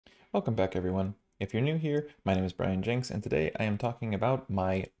Welcome back, everyone. If you're new here, my name is Bryan Jenks, and today I am talking about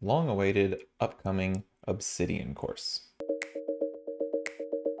my long-awaited upcoming Obsidian course.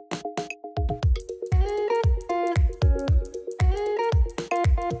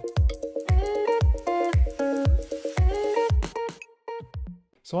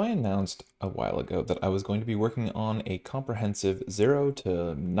 So I announced a while ago that I was going to be working on a comprehensive 0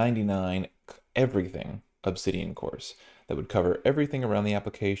 to 99 everything Obsidian course that would cover everything around the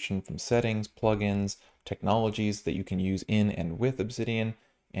application, from settings, plugins, technologies that you can use in and with Obsidian,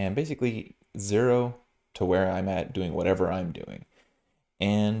 and basically 0 to where I'm at doing whatever I'm doing.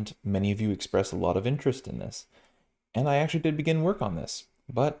 And many of you expressed a lot of interest in this. And I actually did begin work on this,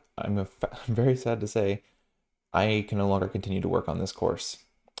 but I'm very sad to say I can no longer continue to work on this course,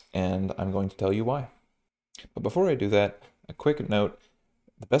 and I'm going to tell you why. But before I do that, a quick note: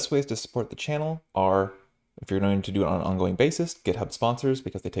 the best ways to support the channel are, if you're going to do it on an ongoing basis, GitHub sponsors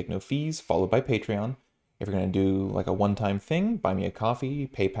because they take no fees, followed by Patreon. If you're going to do like a one-time thing, buy me a coffee,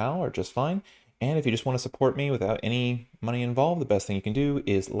 PayPal, or just fine. And if you just want to support me without any money involved, the best thing you can do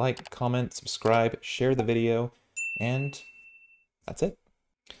is like, comment, subscribe, share the video, and that's it.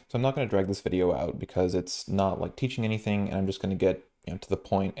 So I'm not going to drag this video out because it's not like teaching anything, and I'm just going to get to the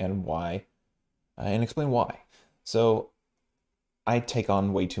point and why, and explain why. So I take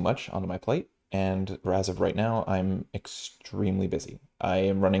on way too much onto my plate, and as of right now, I'm extremely busy. I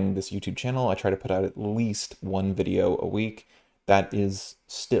am running this YouTube channel. I try to put out at least one video a week. That is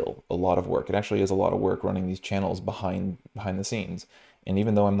still a lot of work. It actually is a lot of work running these channels behind the scenes. And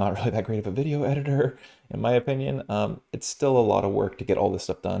even though I'm not really that great of a video editor, in my opinion, it's still a lot of work to get all this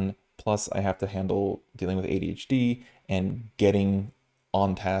stuff done. Plus, I have to handle dealing with ADHD and getting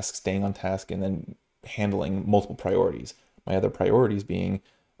on task, staying on task, and then handling multiple priorities. My other priorities being,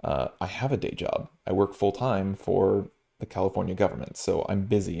 I have a day job. I work full-time for the California government, so I'm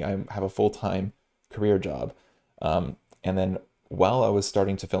busy. I have a full-time career job. And then while I was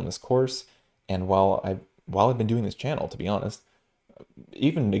starting to film this course, and while I've been doing this channel, to be honest,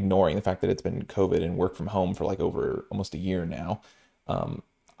 even ignoring the fact that it's been COVID and work from home for like over almost a year now,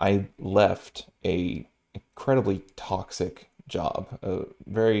 I left a incredibly toxic job, a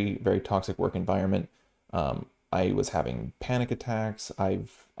very, very toxic work environment. I was having panic attacks.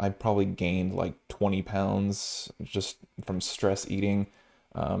 I've probably gained like 20 pounds just from stress eating,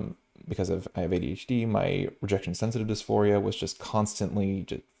 because I have ADHD. My rejection sensitive dysphoria was just constantly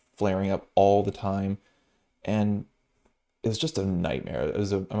just flaring up all the time, and it was just a nightmare. I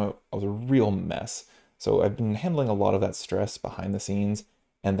was a real mess. So I've been handling a lot of that stress behind the scenes,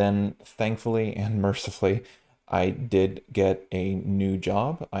 and then thankfully and mercifully, I did get a new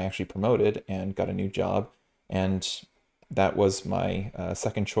job. I actually promoted and got a new job, and that was my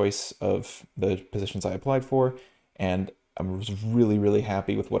second choice of the positions I applied for, and I was really, really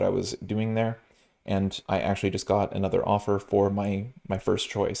happy with what I was doing there. And I actually just got another offer for my first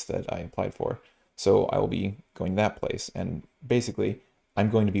choice that I applied for. So I will be going to that place, and basically I'm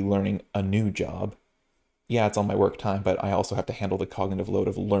going to be learning a new job. Yeah, it's on my work time, but I also have to handle the cognitive load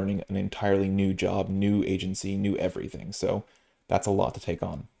of learning an entirely new job, new agency, new everything. So that's a lot to take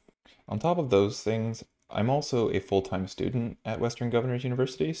on. On top of those things, I'm also a full-time student at Western Governors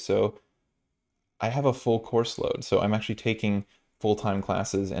University, so I have a full course load. So I'm actually taking full-time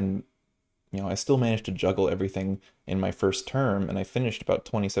classes, and I still managed to juggle everything in my first term, and I finished about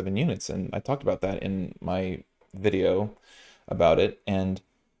 27 units, and I talked about that in my video about it. And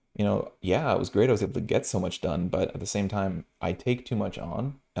yeah, it was great. I was able to get so much done, but at the same time, I take too much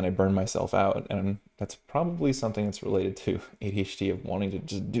on and I burn myself out. And that's probably something that's related to ADHD, of wanting to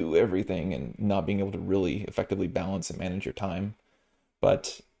just do everything and not being able to really effectively balance and manage your time.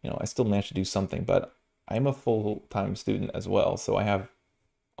 But, I still managed to do something, but I'm a full-time student as well. So I have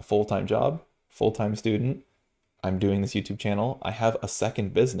a full-time job, full-time student. I'm doing this YouTube channel. I have a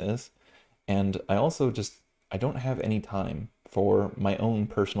second business, and I also I don't have any time for my own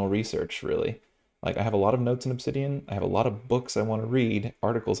personal research, really. Like, I have a lot of notes in Obsidian. I have a lot of books I want to read,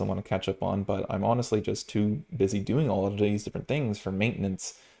 articles I want to catch up on, but I'm honestly just too busy doing all of these different things for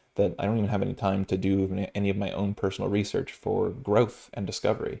maintenance that I don't even have any time to do any of my own personal research for growth and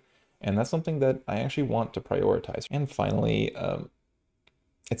discovery. And that's something that I actually want to prioritize. And finally,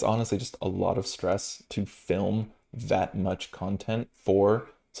 it's honestly just a lot of stress to film that much content for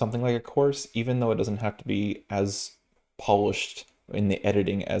something like a course, even though it doesn't have to be as polished in the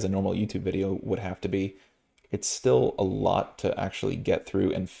editing as a normal YouTube video would have to be. It's still a lot to actually get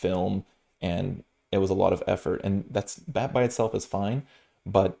through and film, and it was a lot of effort. And that by itself is fine,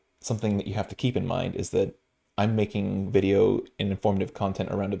 but something that you have to keep in mind is that I'm making video and informative content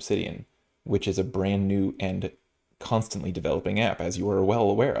around Obsidian, which is a brand new and constantly developing app, as you are well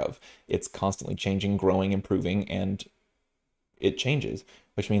aware of. It's constantly changing, growing, improving, and it changes,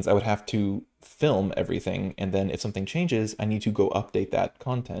 which means I would have to film everything, and then if something changes, I need to go update that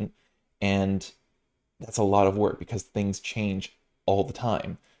content, and that's a lot of work because things change all the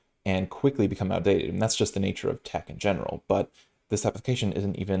time and quickly become outdated, and that's just the nature of tech in general. But this application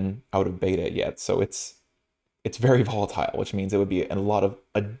isn't even out of beta yet, so it's very volatile, which means it would be a lot of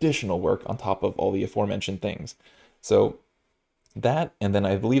additional work on top of all the aforementioned things. So that, and then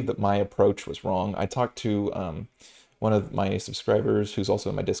I believe that my approach was wrong. I talked to one of my subscribers who's also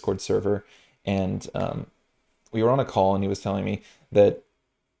in my Discord server, and we were on a call, and he was telling me that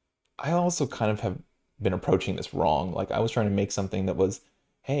I also kind of have been approaching this wrong. Like, I was trying to make something that was,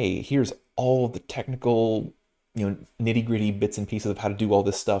 hey, here's all the technical, nitty-gritty bits and pieces of how to do all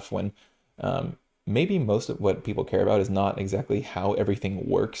this stuff, when maybe most of what people care about is not exactly how everything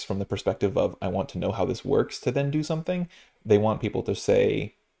works from the perspective of, I want to know how this works to then do something. They want people to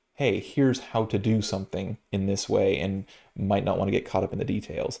say, hey, here's how to do something in this way, and might not want to get caught up in the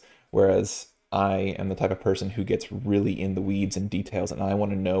details. Whereas I am the type of person who gets really in the weeds and details, and I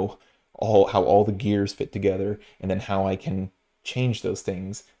want to know how all the gears fit together, and then how I can change those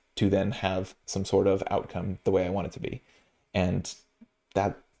things to then have some sort of outcome the way I want it to be. And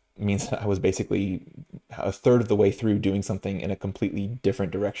that means that I was basically a third of the way through doing something in a completely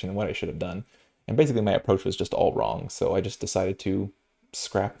different direction than what I should have done. And basically my approach was just all wrong. So I just decided to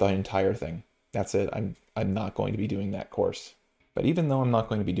scrap the entire thing. That's it. I'm not going to be doing that course. But even though I'm not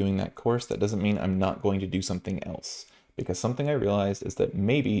going to be doing that course, that doesn't mean I'm not going to do something else. Because something I realized is that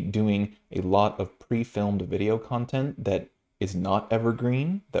maybe doing a lot of pre-filmed video content that is not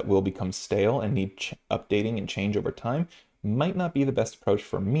evergreen, that will become stale and need updating and change over time, might not be the best approach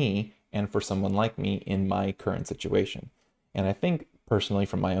for me and for someone like me in my current situation. And I think personally,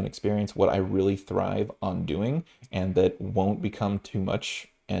 from my own experience, what I really thrive on doing, and that won't become too much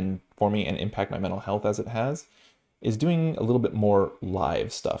and for me and impact my mental health as it has, is doing a little bit more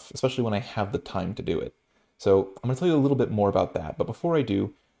live stuff, especially when I have the time to do it. So I'm going to tell you a little bit more about that. But before I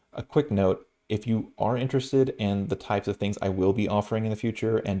do, a quick note: if you are interested in the types of things I will be offering in the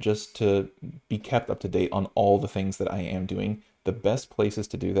future, and just to be kept up to date on all the things that I am doing, the best places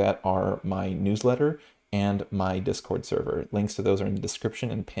to do that are my newsletter and my Discord server. Links to those are in the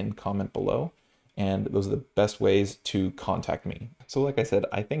description and pinned comment below. And those are the best ways to contact me. So like I said,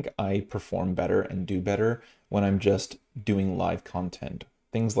 I think I perform better and do better when I'm just doing live content.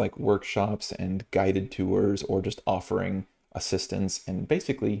 Things like workshops and guided tours, or just offering assistance and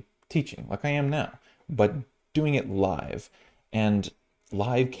basically teaching like I am now, but doing it live. And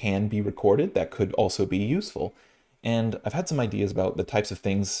live can be recorded. That could also be useful. And I've had some ideas about the types of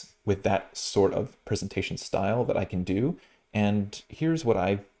things with that sort of presentation style that I can do. And here's what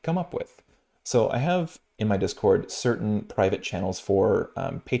I've come up with. So I have in my Discord certain private channels for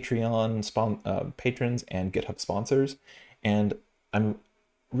Patreon patrons and GitHub sponsors. And I'm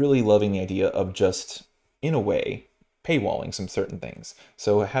really loving the idea of just, in a way, paywalling some certain things.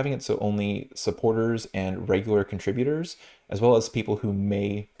 So having it so only supporters and regular contributors, as well as people who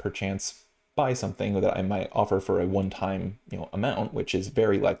may perchance buy something that I might offer for a one-time amount, which is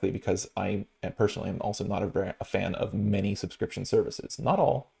very likely because I personally am also not a fan of many subscription services. Not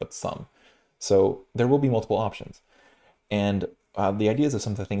all, but some. So there will be multiple options. And the ideas of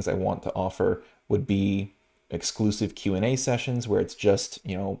some of the things I want to offer would be exclusive Q&A sessions where it's just,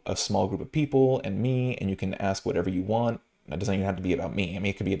 a small group of people and me, and you can ask whatever you want. It doesn't even have to be about me. I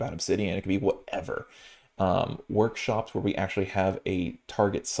mean, it could be about Obsidian, it could be whatever. Workshops where we actually have a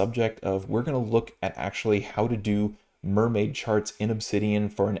target subject of, we're going to look at actually how to do mermaid charts in Obsidian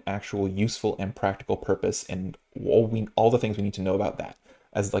for an actual useful and practical purpose, and all the things we need to know about that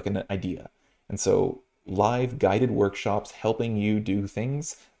as like an idea. And so live guided workshops helping you do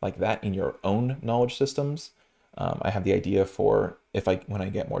things like that in your own knowledge systems. I have the idea for, when I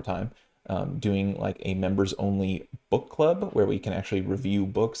get more time, doing like a members only book club where we can actually review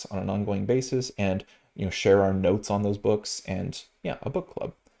books on an ongoing basis and share our notes on those books, and yeah, a book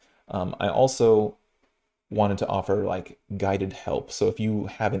club. I also wanted to offer like guided help. So if you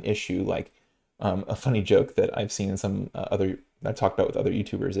have an issue, like a funny joke that I've seen in some I've talked about with other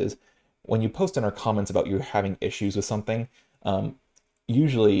YouTubers is, when you post in our comments about you having issues with something,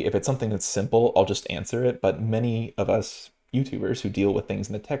 usually if it's something that's simple, I'll just answer it. But many of us YouTubers who deal with things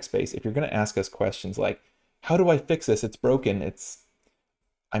in the tech space, if you're going to ask us questions like, how do I fix this? It's broken.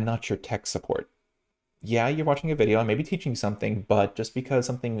 I'm not your tech support. Yeah, you're watching a video, I may be teaching something, but just because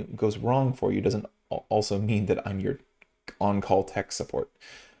something goes wrong for you doesn't also mean that I'm your on-call tech support,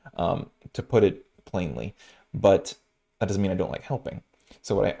 to put it plainly. But that doesn't mean I don't like helping.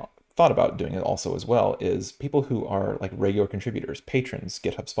 So what I thought about doing it also as well is people who are like regular contributors, patrons,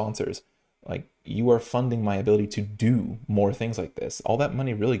 GitHub sponsors. Like, you are funding my ability to do more things like this. All that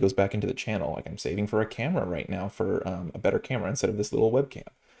money really goes back into the channel. Like, I'm saving for a camera right now, for a better camera instead of this little webcam.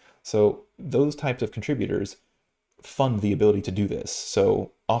 So those types of contributors fund the ability to do this.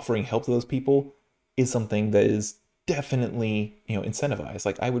 So offering help to those people is something that is definitely, incentivized.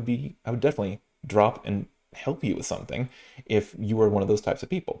 Like, I would definitely drop and help you with something if you were one of those types of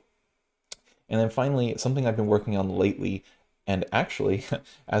people. And then finally, something I've been working on lately, and actually,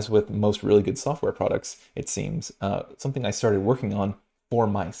 as with most really good software products, it seems, something I started working on for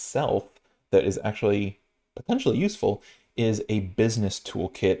myself that is actually potentially useful is a business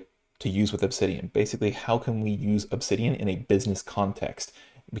toolkit to use with Obsidian. Basically, how can we use Obsidian in a business context?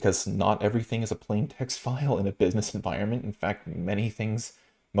 Because not everything is a plain text file in a business environment. In fact,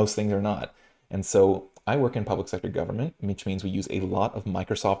 most things are not. And so I work in public sector government, which means we use a lot of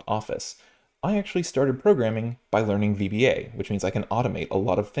Microsoft Office. I actually started programming by learning VBA, which means I can automate a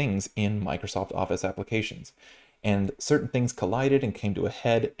lot of things in Microsoft Office applications. And certain things collided and came to a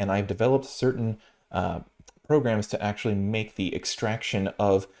head, and I've developed certain programs to actually make the extraction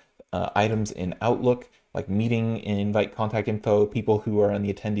of items in Outlook, like meeting, invite, contact info, people who are on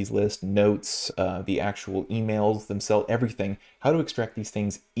the attendees list, notes, the actual emails themselves, everything, how to extract these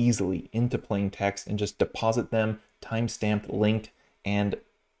things easily into plain text and just deposit them, timestamped, linked, and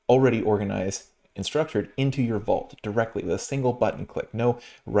already organized and structured into your vault directly with a single button click. No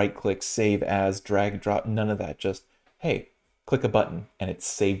right click, save as, drag, drop, none of that. Just, hey, click a button and it's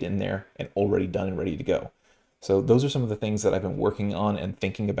saved in there and already done and ready to go. So those are some of the things that I've been working on and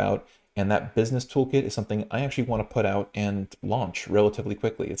thinking about. And that business toolkit is something I actually want to put out and launch relatively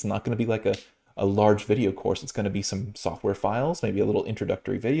quickly. It's not going to be like a large video course. It's going to be some software files, maybe a little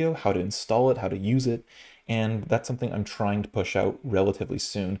introductory video, how to install it, how to use it. And that's something I'm trying to push out relatively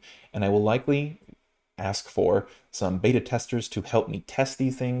soon. And I will likely ask for some beta testers to help me test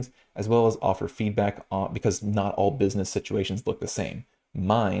these things, as well as offer feedback on, because not all business situations look the same.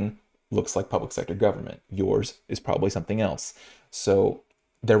 Mine looks like public sector government. Yours is probably something else. So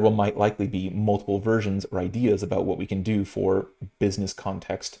there might likely be multiple versions or ideas about what we can do for business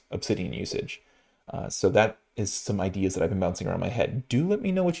context Obsidian usage. So that is some ideas that I've been bouncing around my head. Do let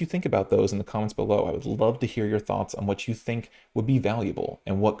me know what you think about those in the comments below. I would love to hear your thoughts on what you think would be valuable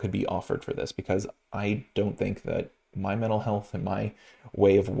and what could be offered for this, because I don't think that my mental health and my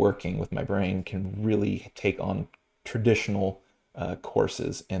way of working with my brain can really take on traditional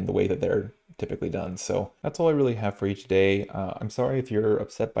courses and the way that they're typically done. So that's all I really have for you today. I'm sorry if you're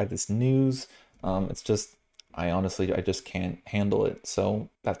upset by this news. It's just, I just can't handle it. So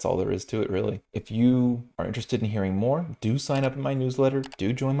that's all there is to it, really. If you are interested in hearing more, do sign up in my newsletter,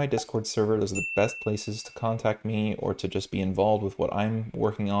 do join my Discord server. Those are the best places to contact me or to just be involved with what I'm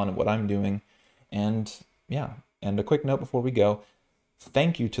working on and what I'm doing. And yeah, and a quick note before we go,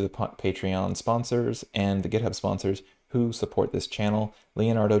 thank you to the Patreon sponsors and the GitHub sponsors who support this channel: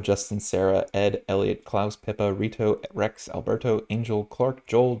 Leonardo, Justin, Sarah, Ed, Elliot, Klaus, Pippa, Rito, Rex, Alberto, Angel, Clark,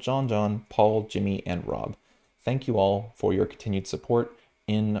 Joel, John, Paul, Jimmy, and Rob. Thank you all for your continued support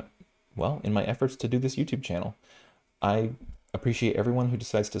in my efforts to do this YouTube channel. I appreciate everyone who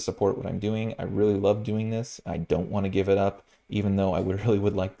decides to support what I'm doing. I really love doing this. I don't want to give it up, even though I really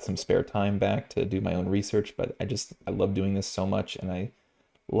would like some spare time back to do my own research, but I love doing this so much, and I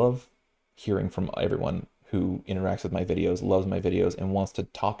love hearing from everyone who interacts with my videos, loves my videos, and wants to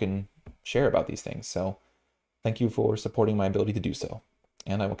talk and share about these things. So thank you for supporting my ability to do so,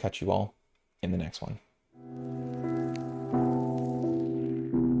 and I will catch you all in the next one.